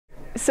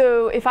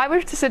So if I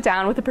were to sit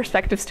down with a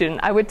prospective student,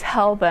 I would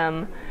tell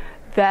them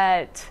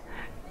that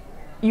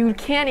you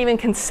can't even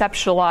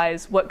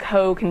conceptualize what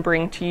co can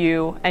bring to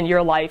you and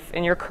your life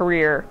and your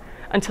career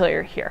until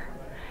you're here.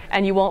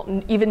 And you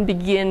won't even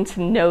begin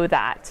to know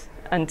that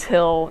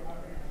until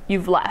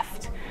you've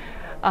left.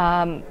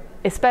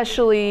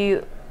 Especially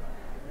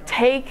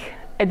take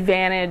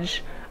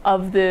advantage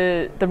of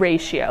the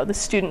ratio, the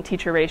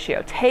student-teacher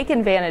ratio. Take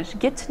advantage,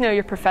 get to know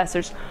your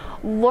professors,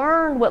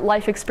 learn what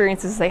life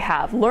experiences they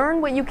have,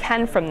 learn what you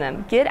can from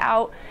them, get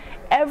out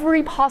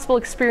every possible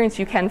experience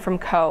you can from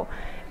co.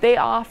 They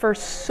offer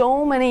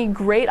so many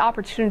great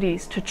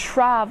opportunities to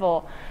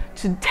travel,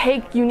 to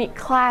take unique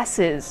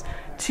classes,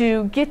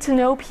 to get to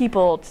know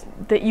people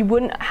that you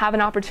wouldn't have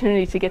an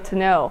opportunity to get to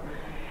know.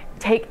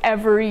 Take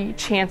every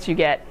chance you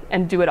get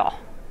and do it all.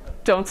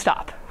 Don't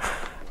stop.